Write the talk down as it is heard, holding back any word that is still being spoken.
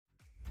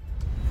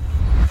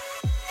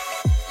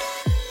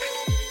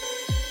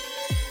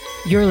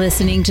You're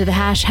listening to the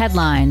Hash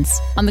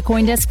Headlines on the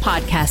CoinDesk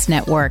Podcast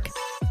Network.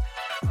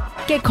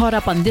 Get caught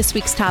up on this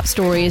week's top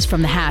stories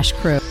from the Hash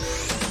crew.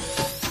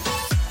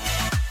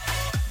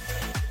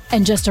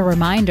 And just a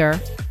reminder,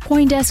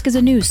 CoinDesk is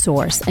a news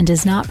source and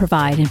does not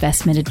provide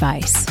investment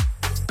advice.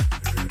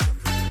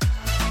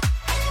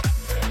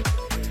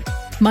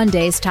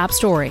 Monday's top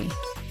story.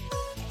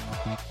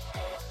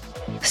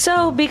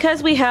 So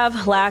because we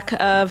have lack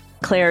of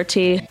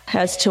clarity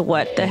as to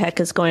what the heck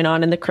is going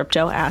on in the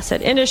crypto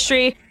asset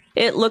industry,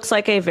 it looks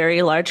like a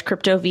very large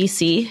crypto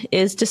VC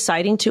is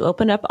deciding to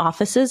open up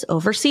offices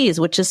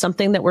overseas, which is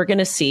something that we're going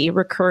to see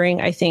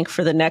recurring, I think,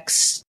 for the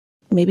next,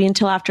 maybe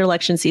until after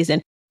election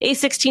season.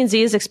 A16Z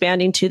is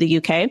expanding to the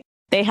UK.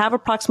 They have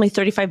approximately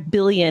 35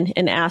 billion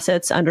in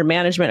assets under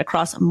management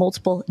across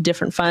multiple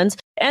different funds.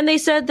 And they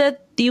said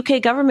that the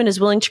UK government is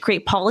willing to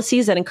create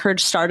policies that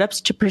encourage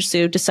startups to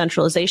pursue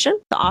decentralization.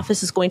 The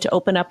office is going to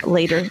open up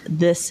later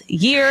this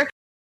year.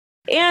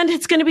 And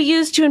it's going to be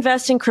used to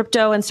invest in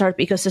crypto and startup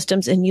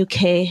ecosystems in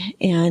UK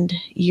and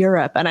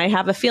Europe. And I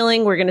have a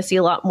feeling we're going to see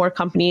a lot more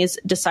companies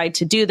decide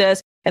to do this.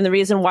 And the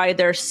reason why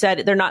they're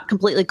not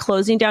completely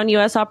closing down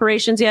U.S.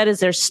 operations yet is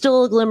there's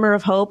still a glimmer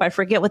of hope. I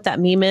forget what that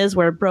meme is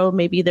where, bro,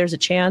 maybe there's a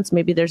chance.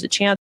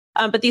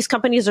 But these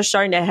companies are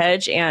starting to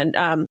hedge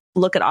and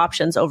look at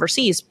options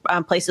overseas,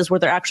 places where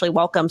they're actually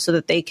welcome so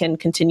that they can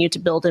continue to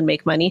build and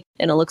make money.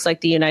 And it looks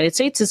like the United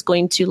States is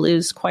going to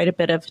lose quite a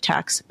bit of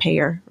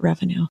taxpayer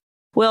revenue.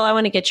 Will, I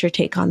want to get your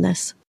take on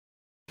this.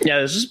 Yeah,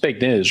 this is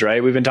big news,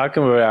 right? We've been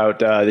talking about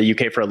the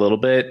UK for a little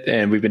bit,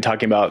 and we've been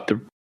talking about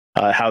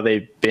how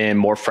they've been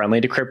more friendly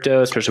to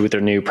crypto, especially with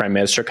their new prime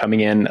minister coming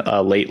in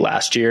late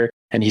last year.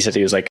 And he said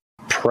he was like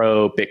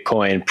pro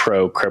Bitcoin,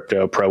 pro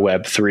crypto, pro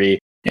Web3.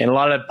 And a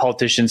lot of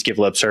politicians give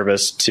lip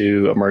service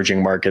to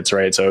emerging markets,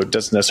 right? So it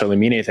doesn't necessarily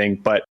mean anything.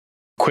 But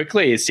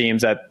quickly, it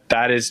seems that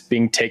that is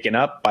being taken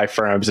up by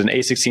firms. And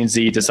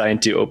A16Z deciding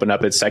to open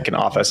up its second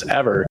office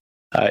ever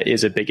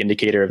is a big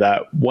indicator of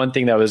that. One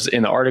thing that was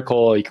in the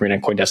article, you can read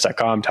on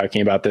CoinDesk.com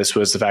talking about this,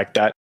 was the fact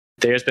that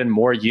there's been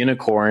more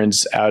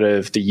unicorns out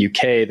of the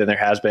UK than there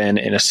has been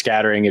in a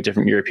scattering of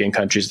different European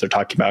countries they're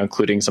talking about,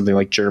 including something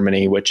like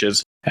Germany, which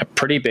is a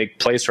pretty big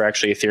place for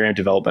actually Ethereum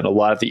development. A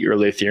lot of the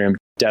early Ethereum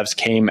devs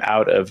came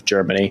out of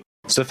Germany.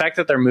 So the fact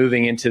that they're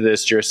moving into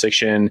this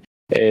jurisdiction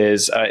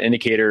is an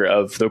indicator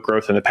of the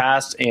growth in the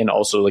past and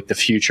also like the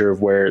future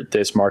of where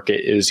this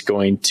market is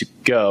going to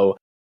go.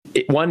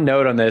 One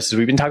note on this is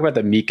we've been talking about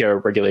the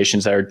MiCA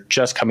regulations that are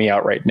just coming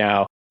out right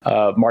now.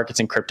 Markets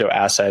in crypto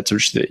assets,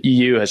 which the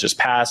EU has just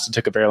passed. It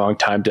took a very long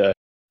time to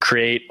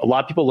create. A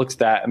lot of people looked at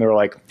that and they were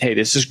like, hey,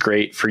 this is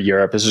great for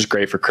Europe. This is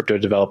great for crypto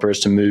developers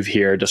to move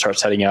here, to start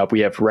setting up. We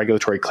have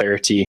regulatory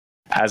clarity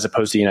as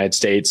opposed to the United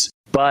States.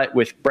 But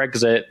with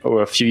Brexit,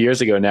 or a few years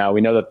ago now,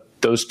 we know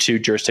that those two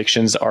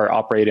jurisdictions are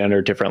operating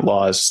under different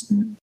laws.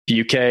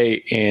 The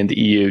UK and the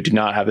EU do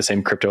not have the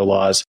same crypto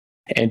laws.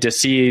 And to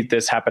see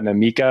this happen to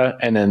MiCA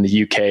and then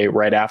the UK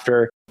right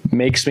after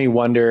makes me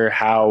wonder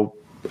how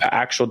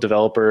actual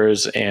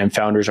developers and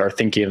founders are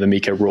thinking of the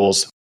MiCA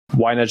rules.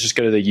 Why not just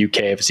go to the UK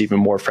if it's even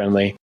more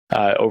friendly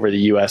over the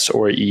US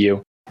or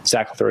EU?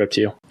 Zach, I'll throw it up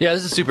to you. Yeah,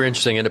 this is super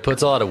interesting, and it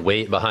puts a lot of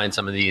weight behind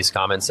some of these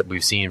comments that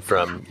we've seen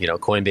from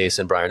Coinbase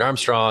and Brian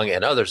Armstrong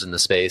and others in the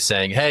space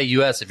saying, hey,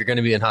 US, if you're going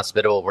to be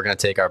inhospitable, we're going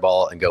to take our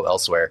ball and go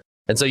elsewhere.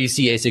 And so you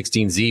see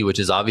A16Z, which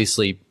is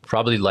obviously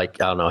probably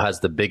has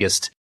the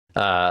biggest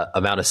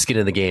amount of skin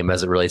in the game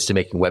as it relates to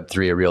making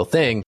Web3 a real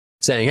thing,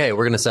 saying, hey,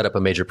 we're going to set up a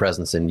major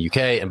presence in the UK.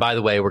 And by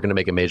the way, we're going to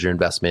make a major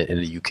investment in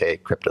a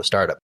UK crypto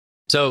startup.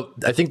 So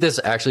I think this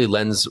actually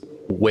lends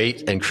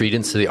weight and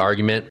credence to the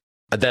argument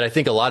that I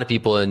think a lot of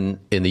people in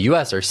the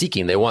US are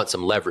seeking. They want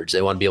some leverage.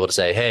 They want to be able to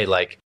say, hey,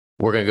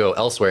 we're going to go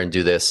elsewhere and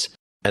do this.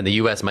 And the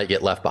US might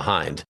get left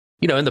behind.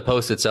 In the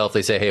post itself,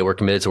 they say, hey, we're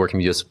committed to working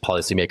with US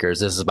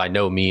policymakers. This is by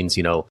no means,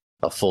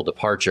 a full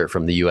departure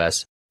from the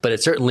US. But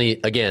it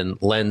certainly, again,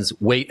 lends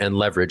weight and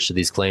leverage to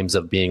these claims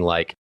of being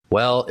like,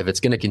 well, if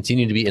it's going to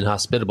continue to be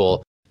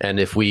inhospitable,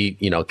 and if we,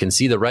 can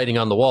see the writing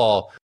on the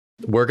wall,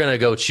 we're going to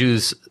go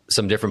choose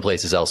some different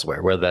places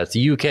elsewhere, whether that's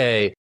the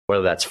UK,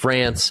 whether that's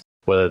France,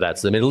 whether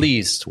that's the Middle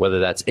East, whether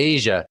that's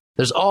Asia.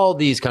 There's all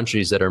these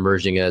countries that are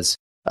emerging as,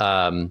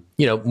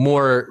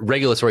 more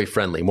regulatory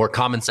friendly, more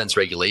common sense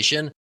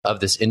regulation of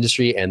this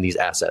industry and these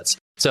assets.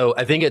 So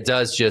I think it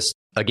does just,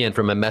 again,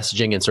 from a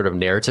messaging and sort of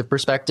narrative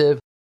perspective,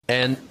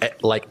 and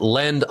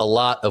lend a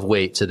lot of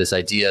weight to this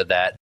idea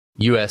that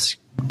the US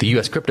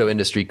crypto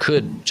industry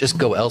could just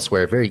go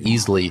elsewhere very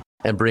easily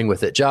and bring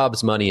with it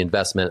jobs, money,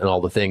 investment, and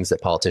all the things that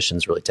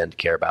politicians really tend to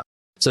care about.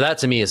 So that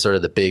to me is sort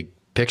of the big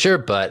picture,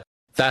 but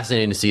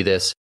fascinating to see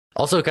this.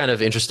 Also kind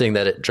of interesting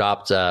that it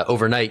dropped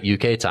overnight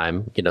UK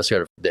time,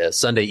 sort of the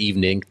Sunday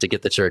evening to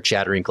get the sort of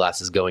chattering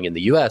classes going in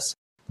the US,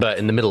 but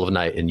in the middle of the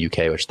night in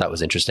UK, which I thought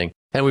was interesting.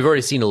 And we've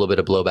already seen a little bit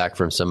of blowback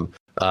from some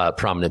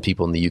prominent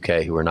people in the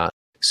UK who are not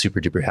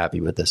super duper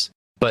happy with this.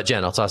 But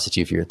Jen, I'll toss it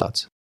to you for your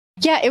thoughts.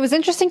 Yeah, it was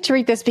interesting to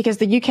read this because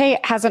the UK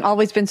hasn't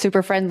always been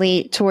super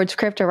friendly towards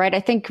crypto, right? I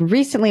think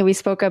recently we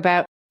spoke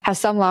about how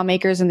some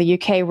lawmakers in the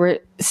UK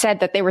said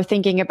that they were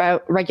thinking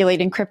about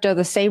regulating crypto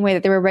the same way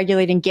that they were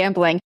regulating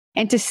gambling.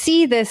 And to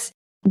see this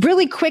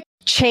really quick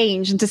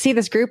change and to see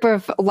this group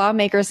of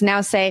lawmakers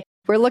now say,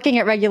 we're looking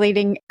at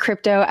regulating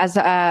crypto as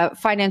a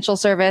financial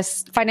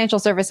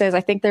services.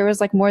 I think there was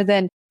like more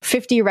than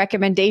 50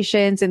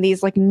 recommendations in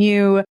these like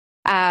new,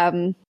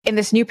 in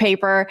this new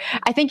paper,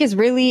 I think is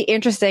really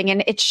interesting.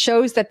 And it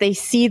shows that they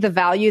see the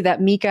value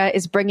that MiCA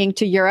is bringing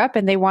to Europe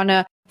and they want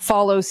to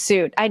follow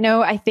suit.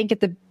 I think at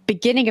the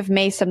beginning of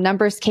May, some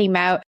numbers came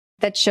out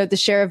that showed the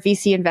share of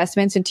VC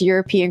investments into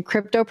European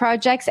crypto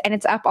projects, and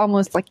it's up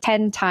almost like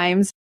 10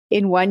 times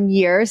in 1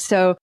 year.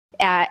 So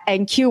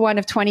in Q1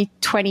 of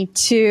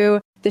 2022,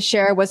 the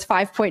share was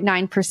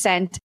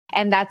 5.9%,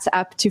 and that's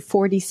up to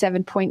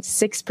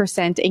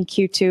 47.6% in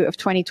Q2 of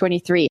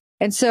 2023.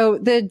 And so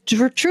the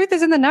truth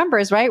is in the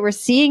numbers, right? We're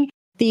seeing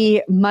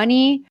the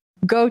money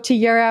go to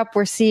Europe.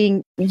 We're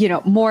seeing,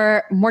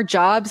 more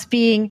jobs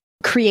being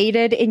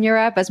created in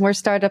Europe as more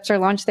startups are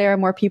launched there and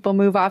more people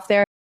move off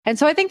there. And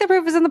so I think the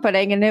proof is in the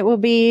pudding, and it will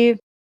be,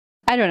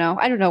 I don't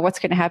know what's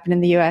going to happen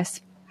in the US.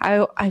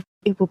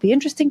 It will be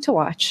interesting to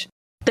watch.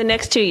 The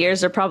next 2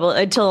 years are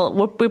probably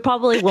we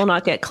probably will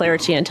not get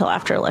clarity until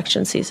after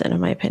election season, in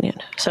my opinion.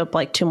 So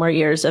like 2 more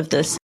years of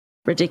this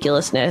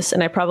ridiculousness.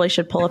 And I probably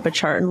should pull up a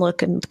chart and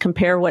look and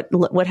compare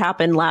what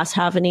happened last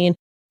halvening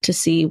to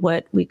see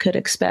what we could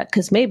expect,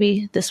 because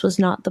maybe this was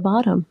not the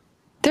bottom.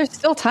 There's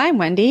still time,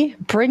 Wendy.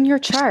 Bring your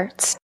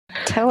charts.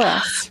 Tell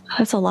us.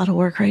 That's a lot of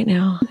work right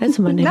now. It's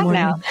a Monday morning.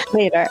 Not now,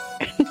 later.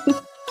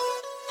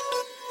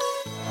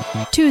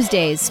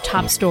 Tuesday's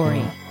top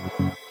story.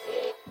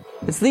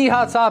 It's the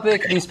hot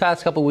topic these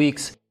past couple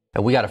weeks,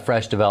 and we got a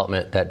fresh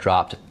development that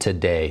dropped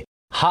today.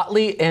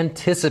 Hotly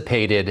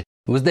anticipated. It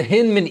was the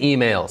Hinman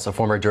emails, a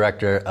former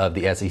director of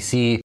the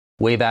SEC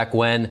way back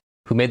when,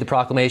 who made the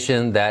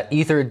proclamation that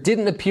Ether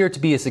didn't appear to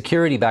be a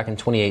security back in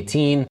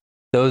 2018.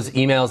 Those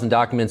emails and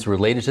documents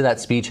related to that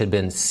speech had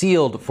been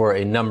sealed for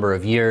a number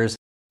of years.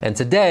 And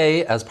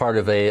today, as part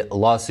of a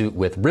lawsuit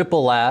with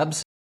Ripple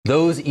Labs,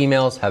 those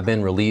emails have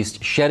been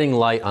released, shedding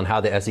light on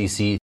how the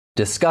SEC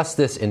discussed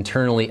this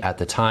internally at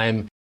the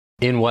time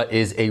in what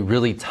is a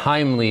really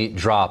timely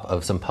drop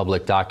of some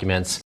public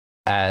documents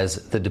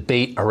as the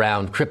debate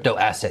around crypto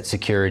asset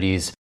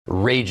securities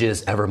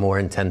rages ever more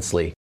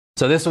intensely.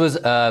 So this was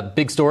a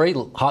big story,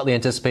 hotly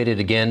anticipated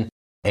again,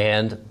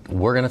 and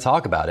we're going to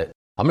talk about it.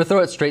 I'm going to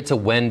throw it straight to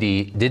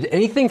Wendy. Did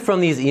anything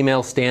from these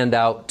emails stand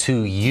out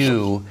to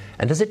you?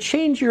 And does it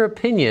change your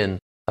opinion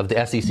of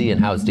the SEC and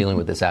how it's dealing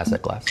with this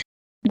asset class?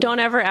 Don't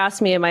ever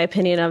ask me my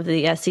opinion of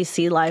the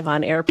SEC live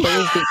on air,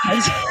 please,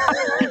 because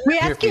we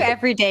ask you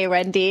every day,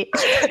 Wendy.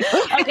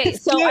 Okay,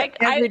 so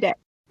every day.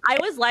 I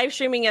was live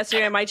streaming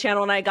yesterday on my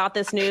channel and I got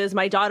this news.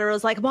 My daughter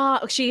was like,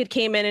 "Mom," she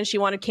came in and she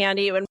wanted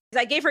candy. And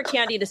I gave her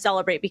candy to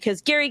celebrate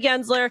because Gary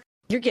Gensler,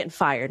 you're getting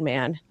fired,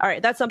 man. All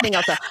right, that's something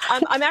else.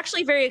 I'm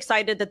actually very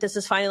excited that this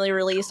is finally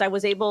released. I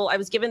was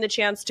given the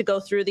chance to go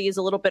through these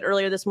a little bit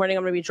earlier this morning.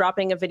 I'm going to be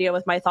dropping a video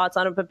with my thoughts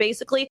on it. But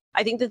basically,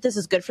 I think that this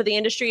is good for the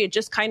industry. It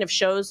just kind of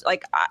shows,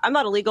 like, I'm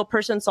not a legal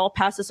person, so I'll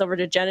pass this over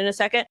to Jen in a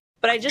second.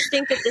 But I just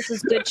think that this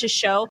is good to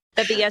show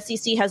that the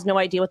SEC has no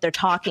idea what they're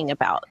talking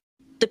about.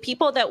 The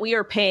people that we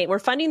are paying, we're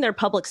funding their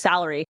public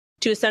salary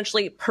to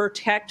essentially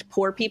protect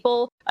poor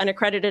people,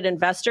 unaccredited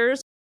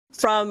investors,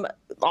 from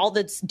all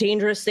the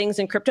dangerous things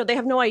in crypto. They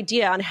have no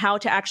idea on how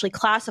to actually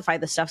classify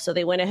the stuff. So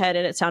they went ahead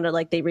and it sounded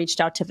like they reached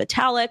out to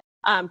Vitalik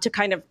to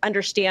kind of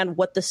understand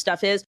what the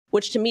stuff is,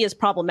 which to me is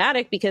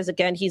problematic because,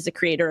 again, he's the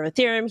creator of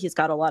Ethereum. He's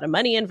got a lot of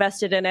money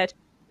invested in it.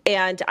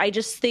 And I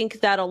just think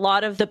that a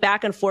lot of the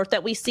back and forth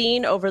that we've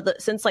seen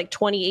since like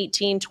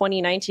 2018,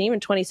 2019, even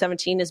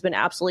 2017 has been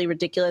absolutely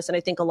ridiculous. And I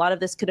think a lot of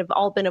this could have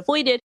all been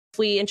avoided if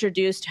we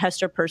introduced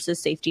Hester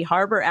Peirce's Safety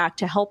Harbor Act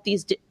to help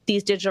these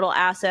digital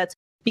assets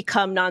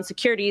become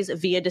non-securities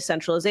via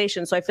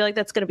decentralization. So I feel like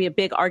that's going to be a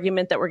big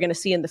argument that we're going to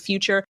see in the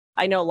future.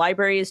 I know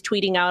Library is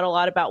tweeting out a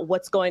lot about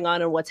what's going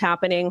on and what's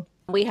happening.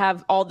 We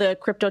have all the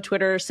crypto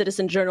Twitter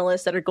citizen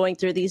journalists that are going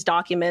through these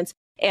documents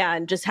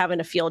and just having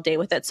a field day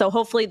with it. So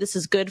hopefully this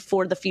is good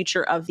for the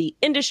future of the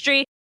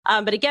industry.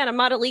 But again, I'm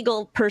not a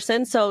legal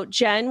person. So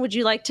Jen, would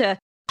you like to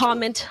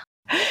comment?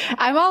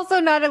 I'm also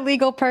not a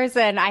legal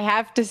person. I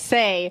have to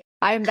say,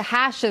 I'm the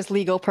Hash's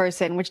legal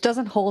person, which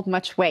doesn't hold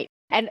much weight.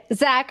 And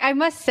Zach, I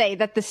must say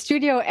that the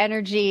studio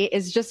energy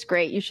is just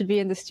great. You should be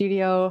in the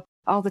studio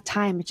all the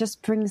time. It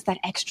just brings that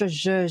extra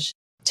zhuzh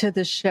to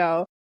the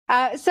show.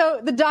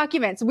 So the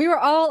documents, we were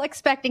all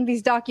expecting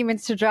these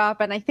documents to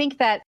drop. And I think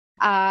that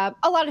a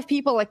lot of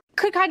people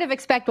could kind of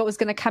expect what was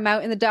going to come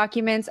out in the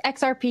documents.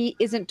 XRP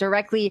isn't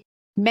directly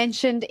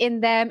mentioned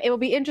in them. It will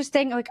be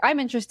interesting. I'm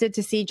interested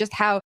to see just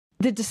how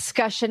the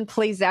discussion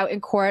plays out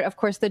in court. Of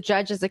course, the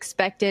judge is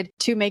expected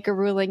to make a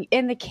ruling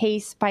in the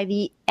case by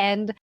the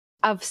end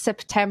of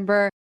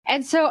September.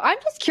 And so I'm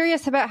just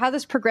curious about how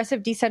this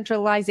progressive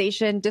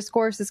decentralization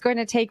discourse is going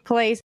to take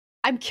place.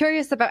 I'm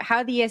curious about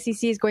how the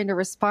SEC is going to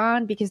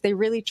respond because they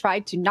really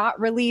tried to not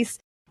release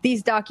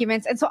these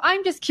documents. And so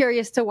I'm just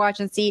curious to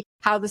watch and see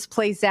how this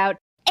plays out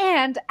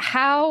and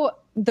how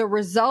the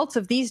results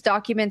of these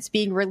documents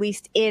being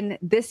released in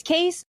this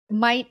case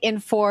might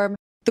inform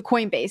the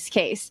Coinbase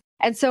case.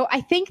 And so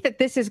I think that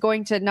this is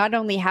going to not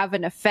only have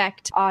an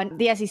effect on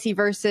the SEC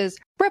versus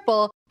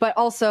Ripple, but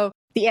also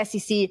the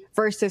SEC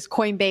versus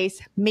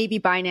Coinbase, maybe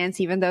Binance,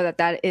 even though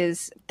that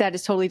is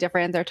totally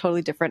different. There are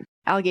totally different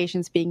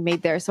allegations being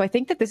made there. So I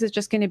think that this is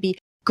just going to be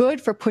good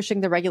for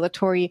pushing the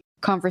regulatory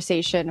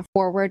conversation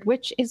forward,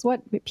 which is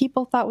what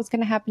people thought was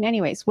going to happen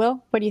anyways.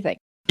 Will, what do you think?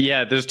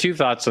 Yeah, there's two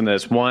thoughts on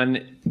this.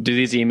 One, do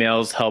these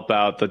emails help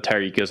out the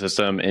entire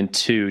ecosystem? And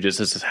two, does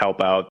this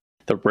help out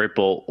the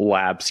Ripple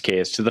Labs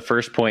case? To the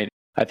first point,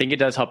 I think it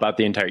does help out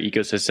the entire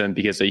ecosystem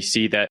because they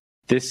see that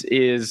this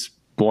is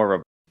more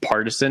of a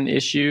partisan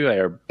issue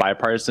or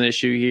bipartisan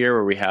issue here,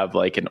 where we have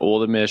like an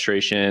old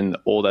administration,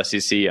 old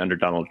SEC under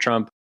Donald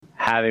Trump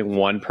having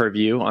one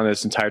purview on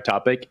this entire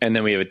topic. And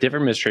then we have a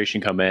different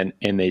administration come in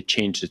and they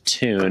change the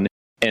tune.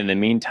 In the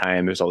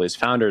meantime, there's all these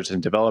founders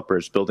and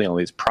developers building all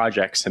these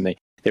projects, and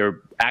they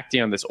were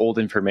acting on this old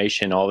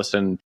information. All of a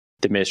sudden,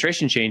 the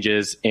administration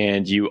changes,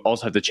 and you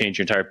also have to change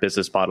your entire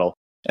business model.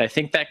 And I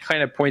think that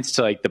kind of points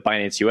to like the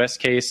Binance US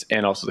case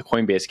and also the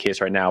Coinbase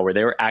case right now, where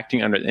they were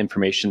acting under the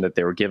information that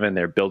they were given.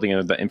 They're building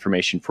under the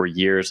information for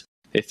years.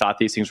 They thought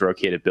these things were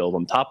okay to build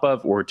on top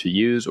of, or to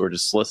use, or to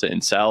solicit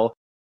and sell.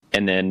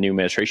 And then new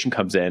administration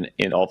comes in,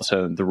 and all of a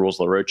sudden the rules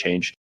of the road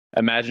change.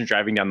 Imagine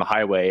driving down the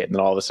highway, and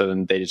then all of a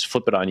sudden they just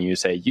flip it on you and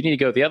say, you need to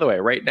go the other way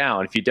right now.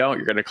 And if you don't,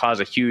 you're going to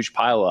cause a huge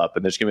pile up,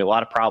 and there's going to be a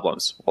lot of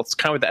problems. Well, it's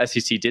kind of what the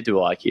SEC did to a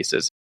lot of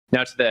cases.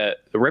 Now, to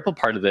the Ripple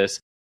part of this,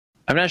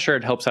 I'm not sure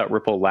it helps out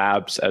Ripple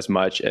Labs as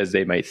much as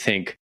they might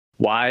think.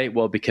 Why?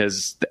 Well,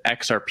 because the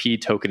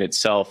XRP token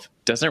itself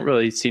doesn't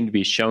really seem to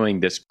be showing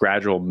this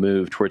gradual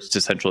move towards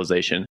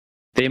decentralization.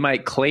 They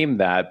might claim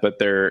that, but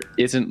there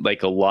isn't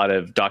like a lot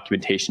of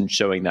documentation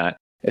showing that.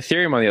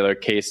 Ethereum, on the other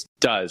case,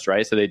 does,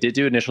 right? So they did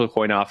do initial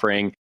coin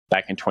offering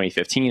back in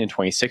 2015 and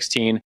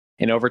 2016.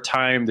 And over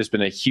time, there's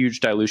been a huge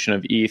dilution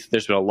of ETH.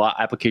 There's been a lot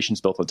of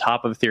applications built on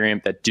top of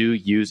Ethereum that do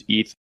use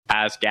ETH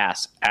as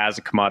gas, as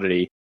a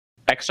commodity.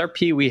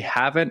 XRP, we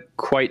haven't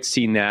quite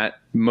seen that,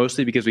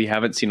 mostly because we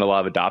haven't seen a lot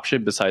of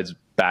adoption besides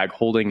bag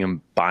holding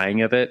and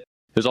buying of it.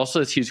 There's also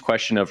this huge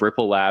question of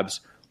Ripple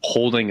Labs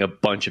holding a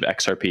bunch of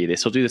XRP. They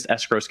still do this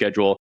escrow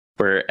schedule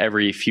where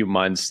every few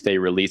months they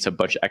release a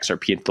bunch of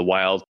XRP into the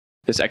wild.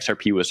 This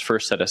XRP was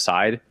first set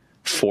aside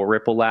for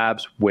Ripple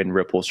Labs when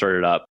Ripple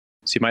started up.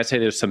 So you might say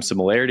there's some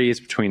similarities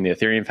between the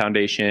Ethereum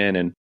Foundation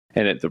and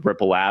the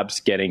Ripple Labs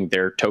getting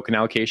their token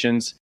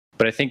allocations.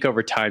 But I think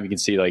over time you can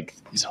see like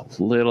it's a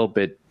little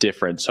bit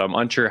different. So I'm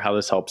unsure how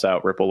this helps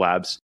out Ripple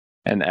Labs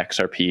and the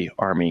XRP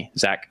army.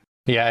 Zach?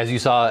 Yeah, as you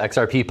saw,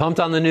 XRP pumped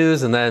on the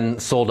news and then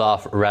sold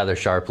off rather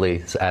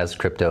sharply, as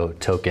crypto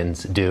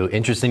tokens do.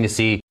 Interesting to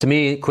see. To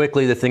me,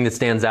 quickly, the thing that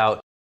stands out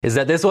is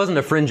that this wasn't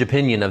a fringe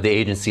opinion of the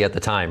agency at the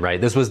time,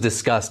 right? This was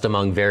discussed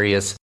among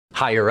various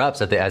higher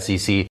ups at the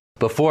SEC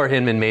before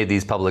Hinman made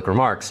these public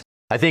remarks.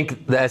 I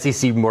think the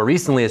SEC more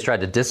recently has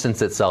tried to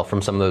distance itself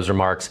from some of those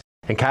remarks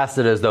and cast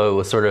it as though it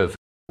was sort of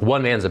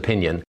one man's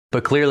opinion.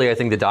 But clearly, I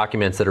think the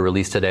documents that are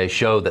released today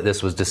show that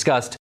this was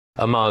discussed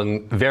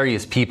among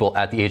various people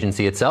at the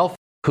agency itself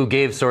who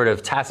gave sort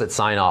of tacit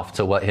sign off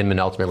to what Hinman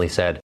ultimately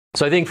said.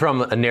 So I think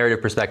from a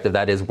narrative perspective,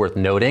 that is worth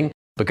noting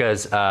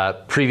because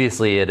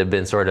previously it had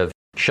been sort of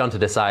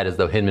shunted aside as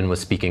though Hinman was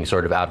speaking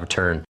sort of out of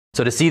turn.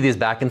 So to see these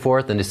back and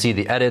forth and to see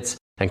the edits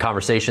and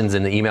conversations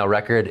in the email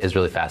record is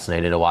really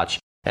fascinating to watch.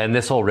 And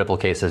this whole Ripple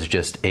case has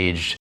just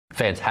aged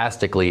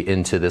fantastically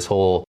into this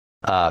whole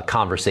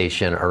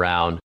conversation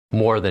around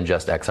more than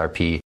just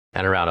XRP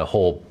and around a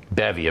whole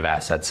bevy of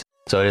assets.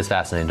 So it is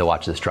fascinating to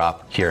watch this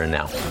drop here and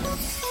now.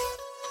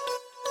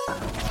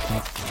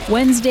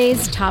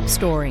 Wednesday's top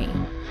story.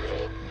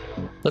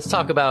 Let's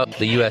talk about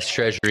the U.S.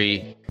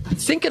 Treasury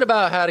thinking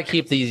about how to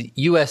keep the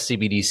U.S.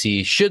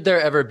 CBDC, should there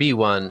ever be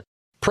one,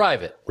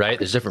 private, right?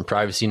 There's different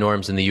privacy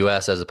norms in the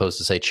U.S. as opposed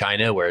to, say,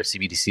 China, where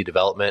CBDC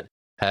development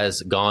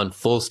has gone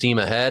full steam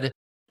ahead.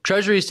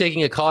 Treasury is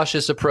taking a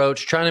cautious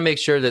approach, trying to make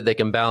sure that they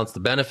can balance the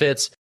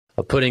benefits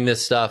of putting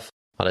this stuff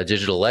on a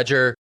digital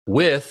ledger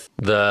with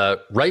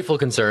the rightful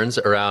concerns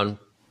around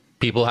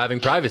people having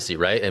privacy,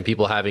 right? And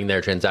people having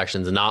their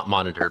transactions not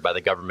monitored by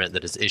the government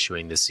that is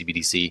issuing this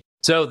CBDC.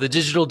 So the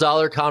digital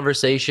dollar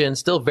conversation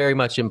still very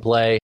much in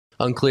play.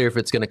 Unclear if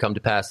it's going to come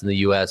to pass in the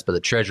US, but the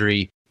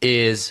Treasury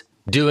is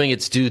doing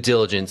its due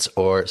diligence,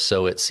 or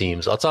so it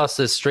seems. I'll toss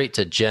this straight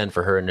to Jen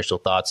for her initial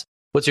thoughts.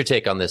 What's your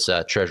take on this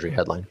Treasury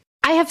headline?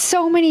 I have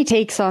so many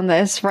takes on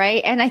this,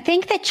 right? And I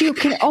think that you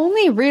can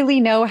only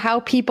really know how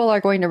people are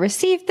going to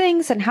receive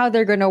things and how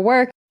they're going to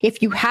work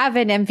if you have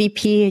an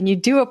MVP and you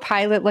do a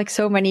pilot like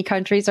so many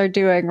countries are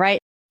doing, right?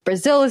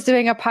 Brazil is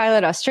doing a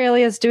pilot,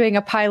 Australia is doing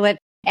a pilot,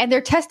 and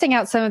they're testing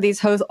out some of these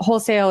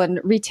wholesale and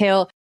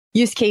retail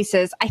use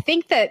cases. I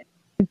think that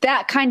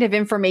that kind of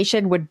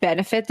information would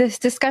benefit this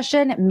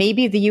discussion.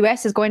 Maybe the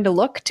US is going to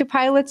look to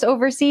pilots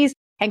overseas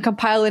and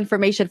compile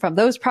information from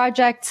those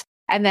projects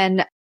and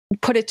then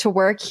put it to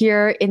work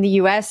here in the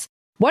US.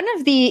 One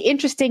of the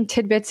interesting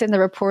tidbits in the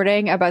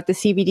reporting about the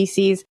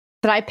CBDCs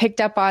that I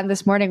picked up on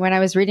this morning when I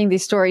was reading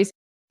these stories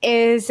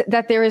is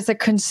that there is a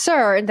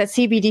concern that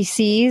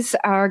CBDCs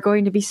are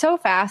going to be so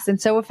fast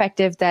and so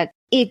effective that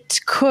it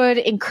could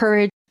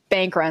encourage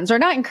bank runs, or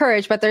not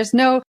encourage, but there's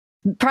no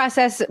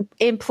process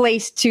in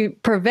place to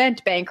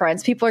prevent bank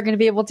runs. People are going to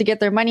be able to get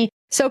their money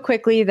so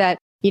quickly that,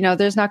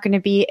 there's not going to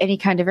be any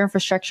kind of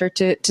infrastructure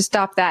to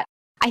stop that.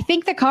 I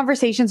think the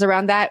conversations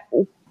around that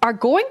are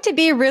going to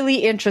be really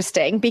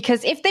interesting,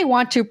 because if they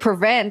want to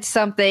prevent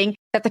something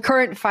that the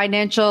current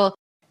financial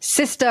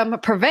system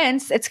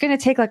prevents, it's going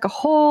to take like a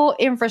whole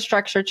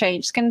infrastructure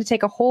change. It's going to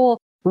take a whole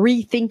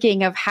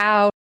rethinking of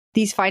how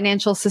these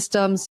financial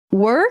systems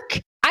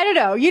work. I don't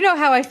know. You know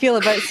how I feel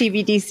about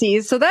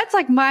CBDCs. So that's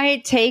like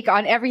my take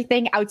on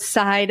everything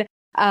outside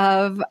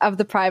of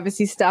the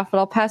privacy stuff. But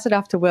I'll pass it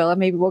off to Will, and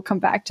maybe we'll come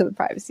back to the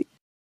privacy.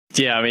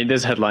 Yeah, I mean,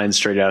 this headline's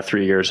straight out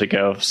 3 years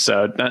ago,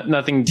 so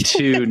nothing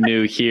too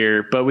new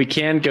here. But we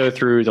can go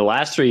through the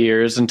last 3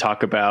 years and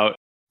talk about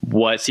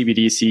what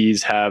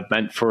CBDCs have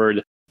meant for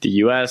the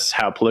U.S.,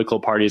 how political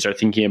parties are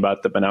thinking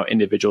about them, and how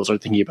individuals are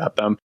thinking about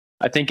them.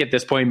 I think at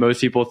this point,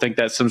 most people think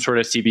that some sort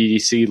of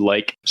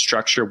CBDC-like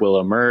structure will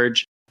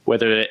emerge.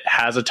 Whether it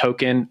has a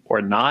token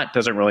or not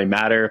doesn't really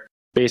matter.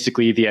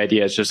 Basically, the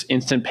idea is just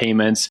instant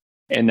payments,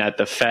 and that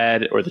the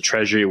Fed or the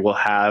Treasury will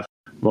have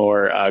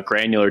more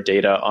granular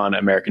data on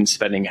American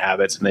spending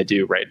habits than they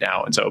do right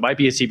now. And so it might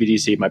be a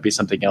CBDC, it might be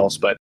something else,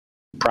 but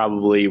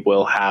probably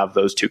will have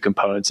those two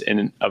components in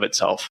and of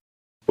itself.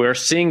 We're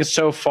seeing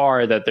so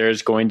far that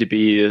there's going to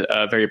be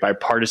a very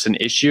bipartisan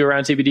issue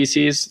around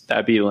CBDCs.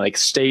 That'd be like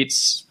states,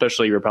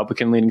 especially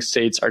Republican-leaning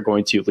states, are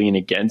going to lean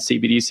against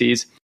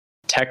CBDCs.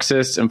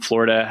 Texas and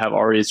Florida have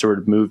already sort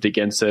of moved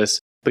against this.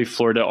 But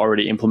Florida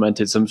already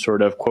implemented some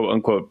sort of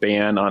quote-unquote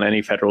ban on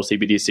any federal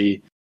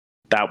CBDC.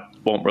 That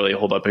won't really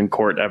hold up in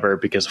court ever,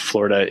 because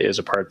Florida is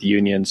a part of the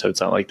union, so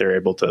it's not like they're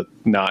able to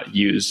not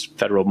use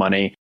federal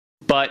money.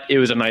 But it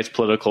was a nice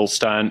political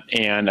stunt,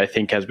 and I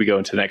think as we go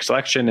into the next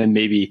election and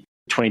maybe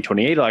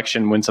 2028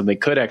 election, when something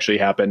could actually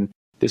happen,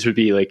 this would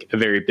be like a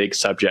very big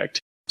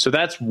subject. So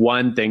that's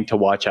one thing to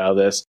watch out of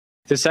this.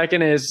 The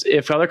second is,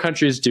 if other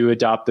countries do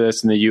adopt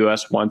this and the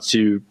U.S. wants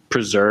to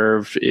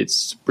preserve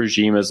its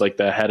regime as like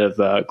the head of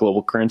the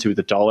global currency with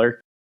the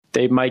dollar,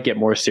 they might get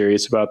more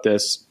serious about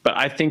this. But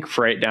I think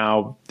for right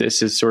now,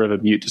 this is sort of a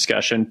mute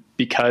discussion,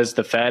 because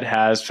the Fed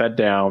has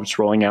FedNow. It's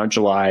rolling out in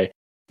July.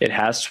 It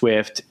has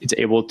SWIFT. It's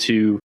able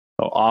to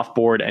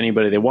offboard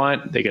anybody they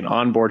want. They can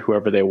onboard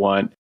whoever they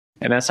want.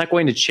 And that's not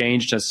going to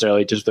change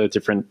necessarily just with a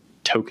different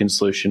token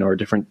solution or a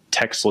different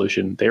tech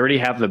solution. They already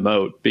have the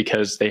moat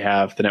because they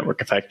have the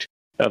network effect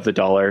of the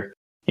dollar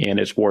and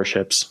its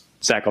warships.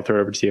 Zach, I'll throw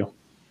it over to you.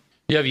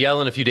 You have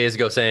Yellen a few days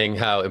ago saying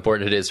how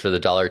important it is for the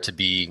dollar to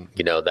be,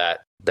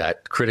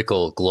 that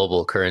critical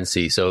global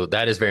currency. So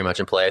that is very much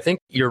in play. I think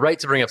you're right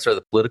to bring up sort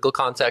of the political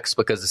context,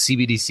 because the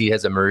CBDC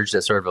has emerged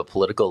as sort of a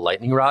political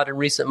lightning rod in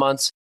recent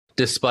months,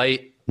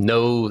 despite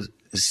no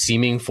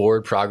seeming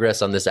forward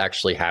progress on this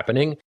actually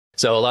happening.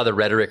 So a lot of the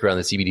rhetoric around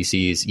the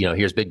CBDCs,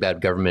 here's big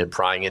bad government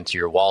prying into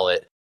your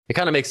wallet. It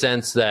kind of makes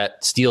sense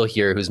that Steele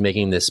here, who's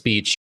making this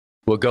speech,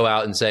 will go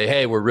out and say,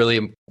 hey, we're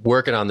really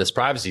working on this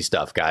privacy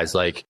stuff, guys.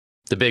 Like,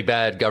 the big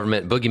bad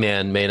government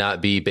boogeyman may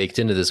not be baked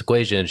into this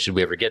equation should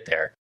we ever get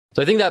there.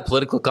 So I think that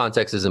political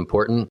context is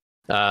important,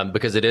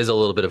 because it is a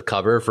little bit of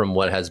cover from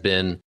what has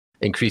been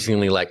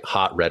increasingly like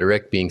hot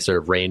rhetoric being sort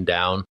of rained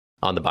down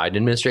on the Biden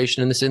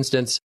administration in this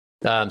instance.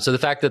 So the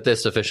fact that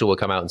this official will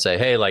come out and say,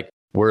 hey, like,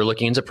 we're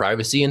looking into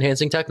privacy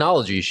enhancing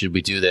technology, should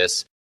we do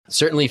this,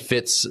 certainly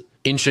fits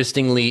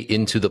interestingly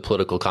into the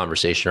political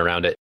conversation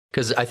around it.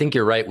 Because I think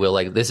you're right, Will,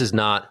 like, this is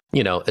not,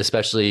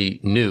 especially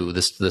new,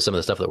 some of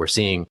the stuff that we're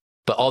seeing,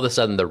 but all of a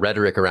sudden the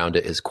rhetoric around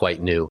it is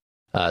quite new.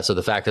 So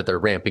the fact that they're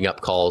ramping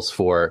up calls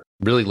for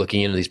really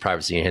looking into these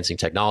privacy enhancing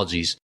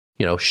technologies,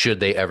 should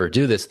they ever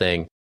do this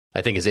thing,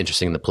 I think is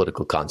interesting in the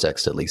political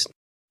context, at least.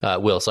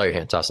 Will, saw your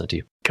hand, tossing it to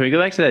you. Can we go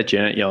back to that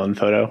Janet Yellen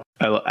photo?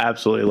 I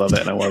absolutely love it,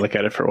 and I want to look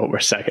at it for one more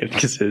second,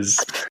 because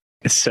it's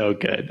so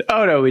good.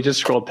 Oh no, we just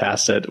scrolled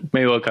past it.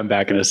 Maybe we'll come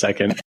back in a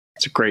second.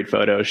 It's a great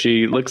photo.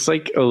 She looks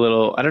like a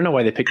little, I don't know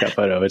why they picked that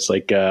photo. It's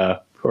like,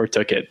 whoever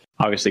took it,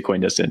 obviously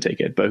CoinDesk didn't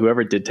take it, but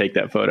whoever did take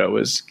that photo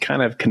was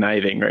kind of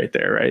conniving right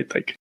there, right?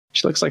 Like,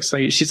 she looks like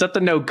she's up to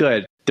no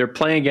good. They're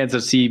playing against a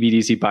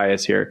CBDC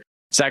bias here.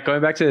 Zach,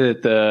 going back to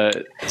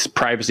the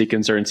privacy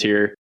concerns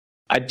here,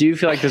 I do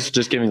feel like this is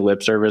just giving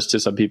lip service to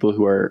some people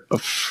who are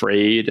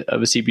afraid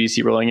of a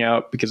CBDC rolling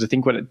out, because I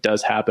think when it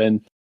does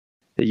happen,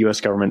 the U.S.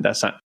 government,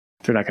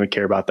 they're not going to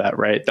care about that,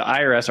 right? The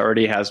IRS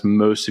already has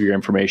most of your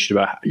information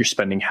about your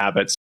spending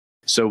habits.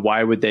 So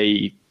why would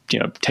they,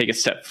 take a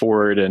step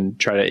forward and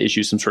try to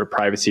issue some sort of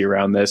privacy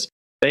around this?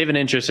 They have an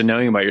interest in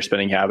knowing about your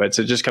spending habits.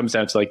 It just comes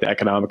down to like the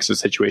economics of the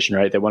situation,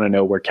 right? They want to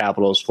know where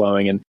capital is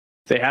flowing, and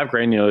they have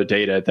granular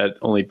data that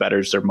only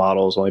betters their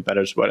models, only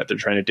betters what they're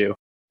trying to do.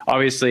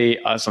 Obviously,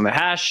 us on the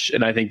hash,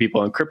 and I think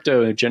people in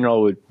crypto in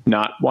general would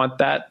not want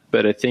that.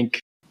 But I think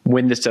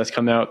when this does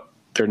come out,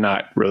 they're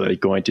not really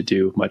going to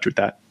do much with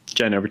that.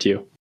 Jen, over to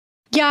you.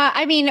 Yeah,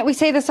 I mean, we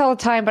say this all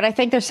the time, but I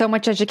think there's so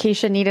much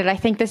education needed. I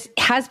think this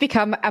has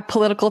become a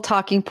political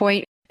talking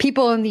point.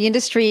 People in the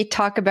industry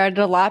talk about it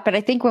a lot, but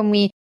I think when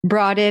we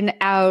broaden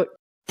out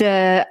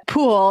the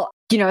pool,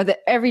 the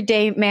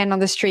everyday man on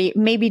the street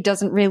maybe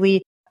doesn't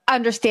really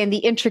understand the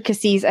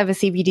intricacies of a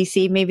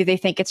CBDC. Maybe they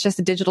think it's just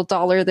a digital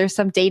dollar. There's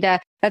some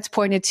data that's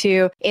pointed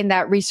to in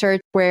that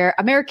research where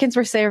Americans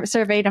were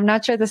surveyed. I'm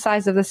not sure the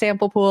size of the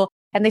sample pool.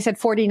 And they said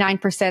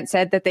 49%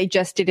 said that they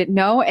just didn't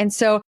know. And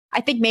so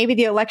I think maybe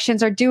the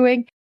elections are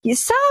doing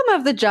some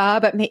of the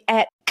job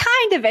at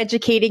kind of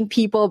educating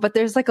people, but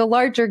there's like a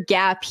larger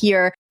gap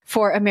here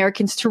for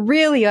Americans to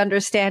really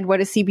understand what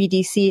a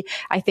CBDC,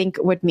 I think,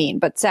 would mean.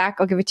 But Zach,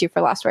 I'll give it to you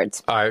for last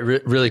words. All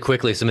right, really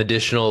quickly, some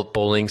additional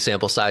polling,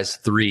 sample size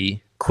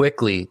 3.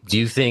 Quickly, do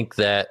you think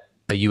that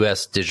a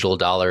U.S. digital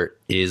dollar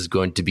is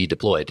going to be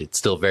deployed? It's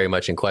still very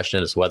much in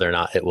question as to whether or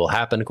not it will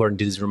happen, according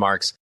to these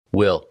remarks.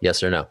 Will,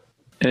 yes or no?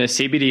 In a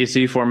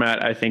CBDC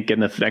format, I think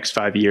in the next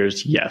 5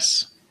 years,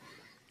 yes.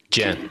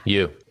 Jen,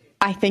 you?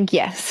 I think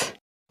yes.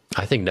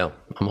 I think no.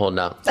 I'm holding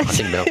out. I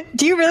think no.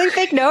 Do you really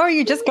think no, or are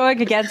you just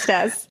going against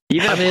us?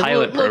 Even a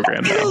pilot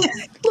program,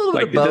 though.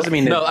 It doesn't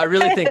mean no. I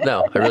really think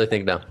no.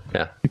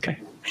 Yeah. Okay.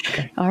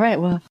 All right.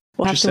 Well,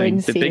 we'll have to wait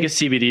and see. The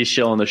biggest CBD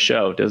shill on the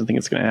show doesn't think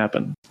it's going to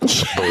happen.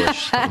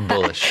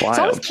 Bullish. It's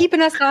always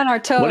keeping us on our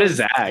toes. What is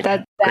Zach?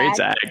 Great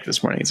Zach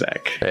this morning,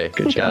 Zach. Hey,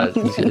 good job.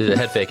 A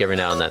head fake every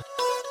now and then.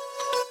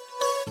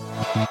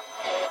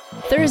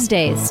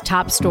 Thursday's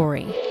top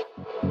story.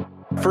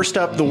 First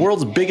up, the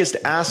world's biggest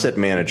asset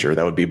manager,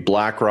 that would be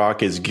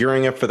BlackRock, is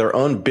gearing up for their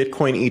own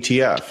Bitcoin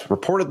ETF,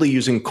 reportedly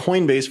using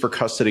Coinbase for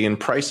custody and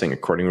pricing,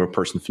 according to a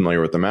person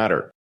familiar with the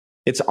matter.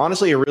 It's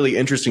honestly a really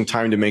interesting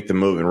time to make the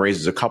move and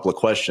raises a couple of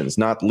questions,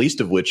 not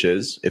least of which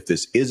is, if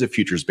this is a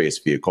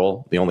futures-based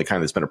vehicle, the only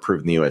kind that's been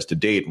approved in the US to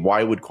date,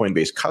 why would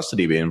Coinbase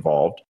custody be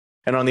involved?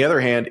 And on the other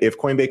hand, if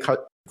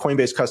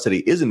Coinbase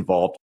custody is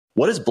involved,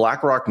 what does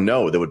BlackRock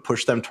know that would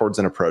push them towards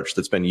an approach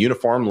that's been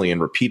uniformly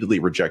and repeatedly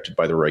rejected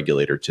by the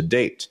regulator to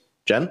date?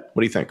 Jen,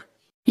 what do you think?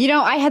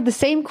 I had the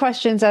same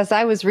questions as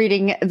I was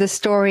reading the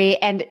story,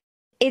 and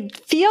it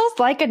feels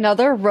like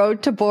another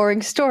road to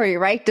boring story,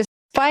 right?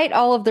 Despite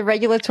all of the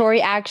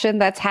regulatory action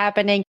that's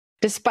happening,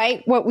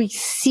 despite what we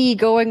see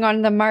going on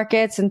in the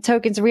markets and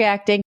tokens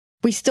reacting,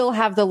 we still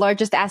have the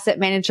largest asset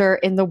manager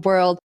in the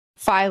world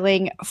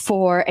filing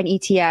for an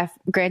ETF.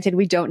 Granted,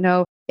 we don't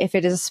know if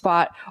it is a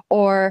spot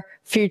or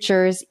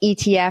futures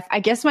ETF. I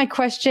guess my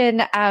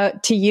question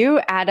to you,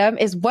 Adam,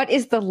 is what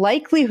is the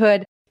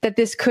likelihood that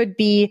this could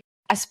be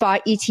a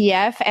spot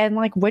ETF? And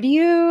what do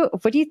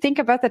you think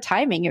about the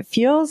timing? It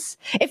feels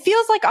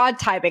like odd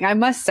timing, I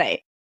must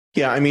say.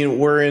 Yeah, I mean,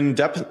 we're in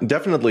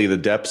definitely the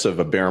depths of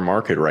a bear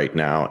market right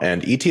now,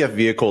 and ETF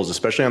vehicles,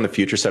 especially on the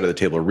future side of the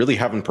table, really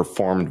haven't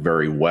performed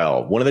very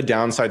well. One of the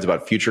downsides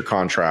about future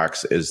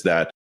contracts is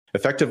that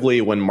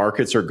effectively, when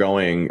markets are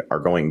going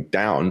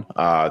down,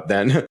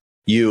 then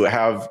you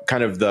have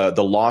kind of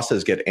the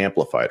losses get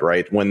amplified,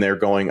 right? When they're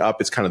going up,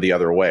 it's kind of the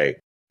other way.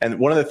 And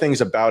one of the things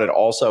about it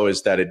also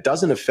is that it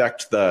doesn't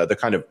affect the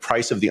kind of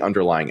price of the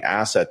underlying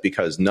asset,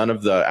 because none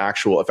of the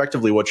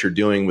effectively what you're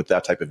doing with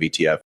that type of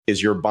ETF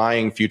is you're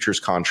buying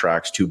futures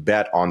contracts to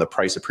bet on the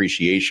price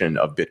appreciation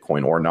of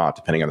Bitcoin or not,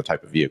 depending on the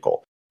type of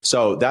vehicle.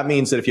 So that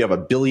means that if you have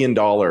 $1 billion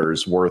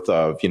worth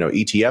of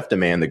ETF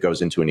demand that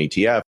goes into an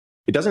ETF,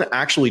 it doesn't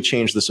actually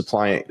change the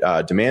supply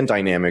demand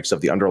dynamics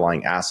of the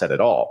underlying asset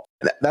at all.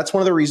 And that's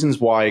one of the reasons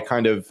why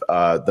kind of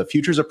the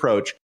futures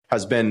approach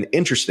has been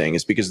interesting,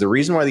 is because the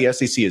reason why the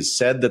SEC has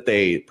said that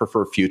they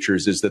prefer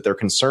futures is that they're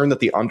concerned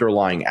that the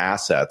underlying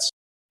assets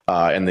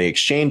and the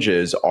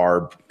exchanges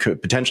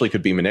potentially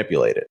could be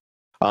manipulated.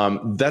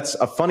 That's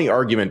a funny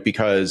argument,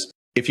 because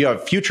if you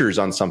have futures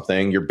on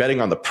something, you're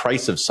betting on the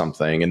price of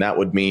something, and that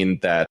would mean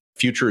that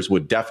futures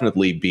would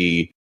definitely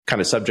be kind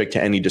of subject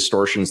to any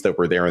distortions that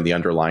were there in the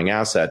underlying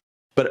asset.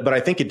 But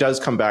I think it does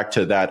come back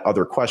to that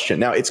other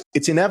question. Now,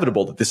 it's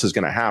inevitable that this is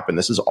going to happen.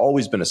 This has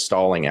always been a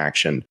stalling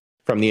action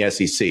from the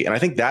SEC. And I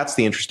think that's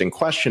the interesting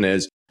question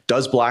is,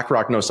 does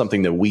BlackRock know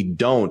something that we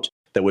don't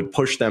that would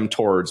push them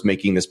towards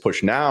making this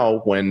push now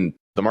when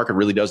the market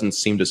really doesn't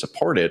seem to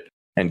support it?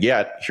 And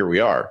yet, here we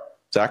are.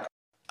 Zach?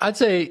 I'd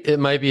say it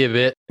might be a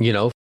bit,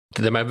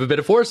 there might be a bit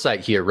of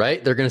foresight here,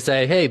 right? They're going to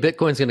say, hey,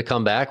 Bitcoin's going to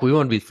come back. We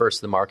want to be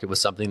first in the market with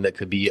something that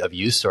could be of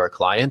use to our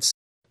clients.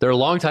 They're a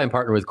longtime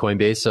partner with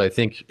Coinbase. So I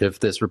think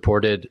if this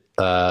reported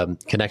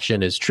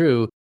connection is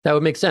true, that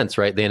would make sense,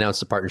 right? They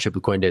announced a partnership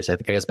with Coinbase, I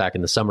guess back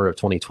in the summer of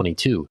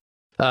 2022.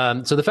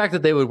 So the fact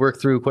that they would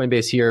work through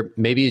Coinbase here,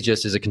 maybe it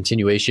just is a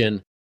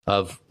continuation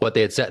of what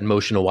they had set in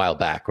motion a while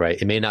back, right?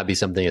 It may not be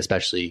something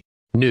especially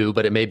new,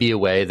 but it may be a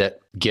way that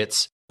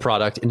gets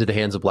product into the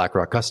hands of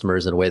BlackRock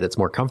customers in a way that's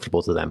more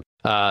comfortable to them.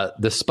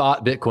 The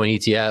spot Bitcoin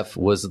ETF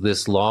was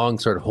this long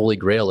sort of holy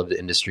grail of the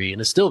industry,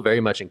 and is still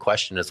very much in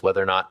question as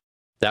whether or not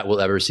that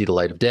will ever see the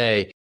light of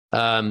day.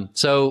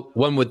 So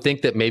one would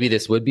think that maybe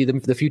this would be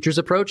the futures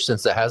approach,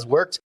 since it has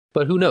worked,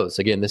 but who knows?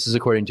 Again, this is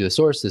according to a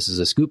source. This is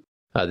a scoop.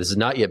 This has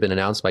not yet been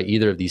announced by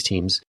either of these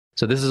teams.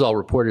 So this is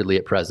all reportedly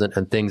at present,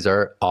 and things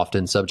are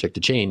often subject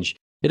to change.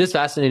 it is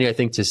fascinating, I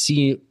think, to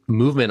see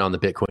movement on the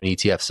Bitcoin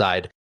ETF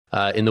side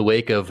in the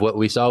wake of what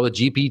we saw with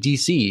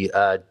GBTC,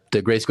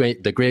 the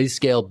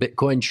Grayscale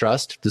Bitcoin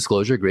Trust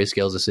disclosure.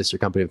 Grayscale is a sister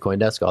company of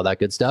CoinDesk, all that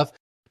good stuff.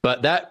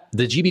 But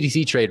the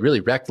GBTC trade really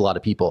wrecked a lot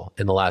of people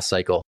in the last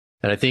cycle.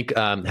 And I think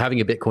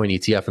having a Bitcoin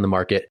ETF in the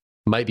market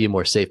might be a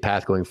more safe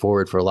path going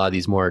forward for a lot of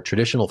these more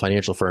traditional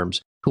financial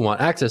firms who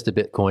want access to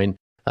Bitcoin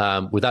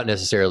without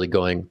necessarily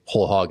going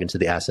whole hog into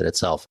the asset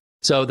itself.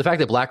 So the fact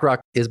that BlackRock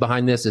is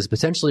behind this is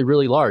potentially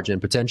really large and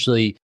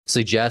potentially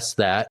suggests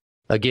that,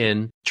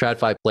 again,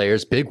 TradFi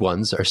players, big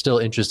ones, are still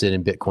interested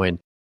in Bitcoin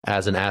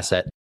as an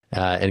asset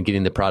and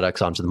getting the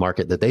products onto the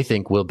market that they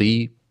think will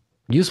be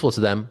useful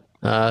to them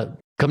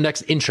come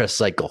next interest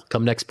cycle,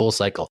 come next bull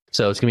cycle.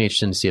 So it's going to be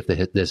interesting to see if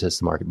this hits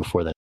the market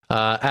before then.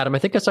 Adam, I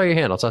think I saw your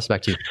hand. I'll toss it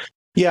back to you.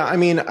 Yeah, I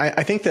mean,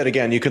 I think that,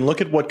 again, you can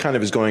look at what kind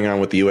of is going on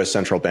with the U.S.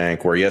 Central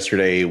Bank, where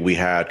yesterday we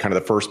had kind of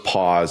the first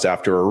pause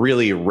after a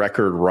really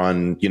record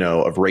run,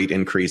 of rate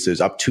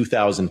increases, up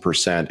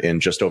 2,000% in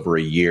just over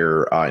a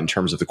year in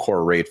terms of the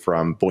core rate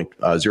from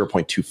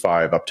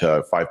 0.25 up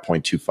to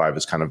 5.25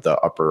 is kind of the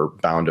upper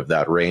bound of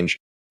that range.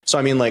 So,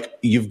 I mean,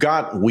 you've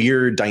got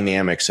weird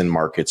dynamics in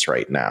markets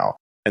right now.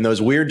 And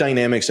those weird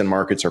dynamics in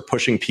markets are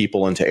pushing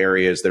people into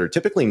areas that are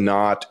typically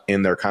not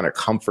in their kind of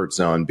comfort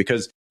zone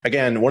because,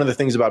 again, one of the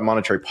things about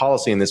monetary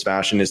policy in this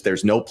fashion is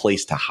there's no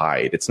place to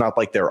hide. It's not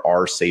like there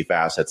are safe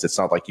assets. It's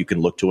not like you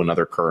can look to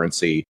another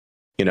currency,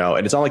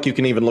 and it's not like you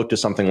can even look to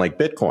something like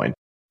Bitcoin.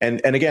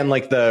 And again,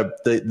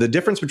 the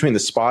difference between the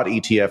spot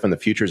ETF and the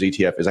futures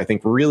ETF is, I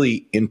think,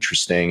 really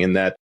interesting in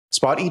that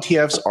spot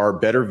ETFs are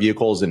better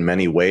vehicles in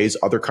many ways.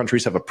 Other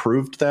countries have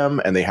approved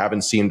them and they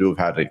haven't seemed to have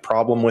had a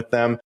problem with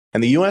them.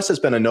 And the US has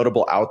been a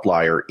notable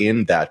outlier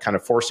in that, kind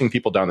of forcing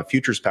people down the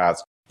futures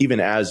paths, even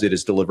as it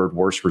has delivered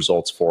worse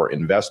results for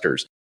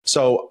investors.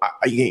 So,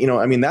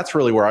 that's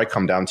really where I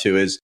come down to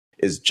is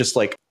just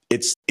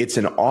it's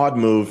an odd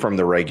move from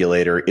the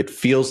regulator. It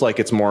feels like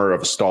it's more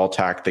of a stall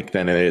tactic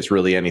than it is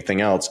really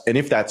anything else. And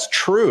if that's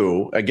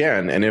true,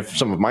 again, and if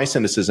some of my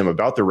cynicism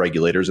about the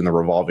regulators and the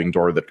revolving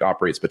door that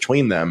operates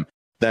between them,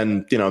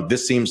 then,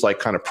 this seems like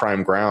kind of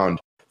prime ground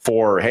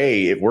for,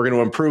 hey, we're going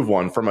to improve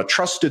one from a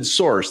trusted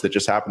source that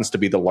just happens to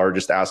be the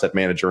largest asset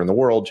manager in the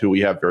world, who we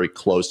have very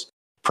close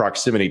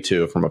proximity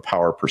to from a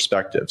power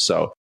perspective.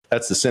 So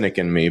that's the cynic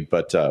in me.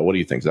 But what do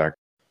you think, Zach?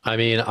 I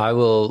mean, I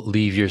will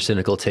leave your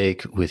cynical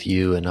take with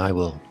you and I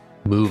will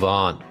move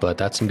on. But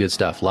that's some good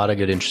stuff. A lot of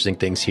good, interesting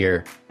things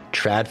here.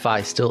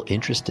 TradFi still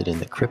interested in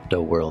the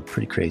crypto world.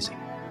 Pretty crazy.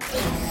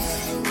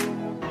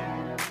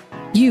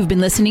 You've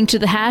been listening to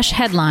The Hash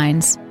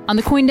Headlines on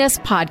the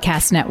CoinDesk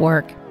Podcast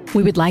Network.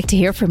 We would like to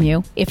hear from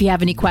you. If you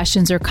have any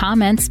questions or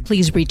comments,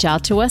 please reach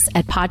out to us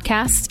at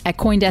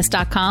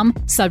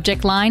podcasts@coindesk.com,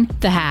 subject line,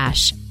 The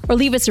Hash, or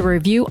leave us a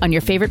review on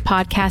your favorite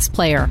podcast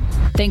player.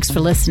 Thanks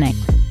for listening.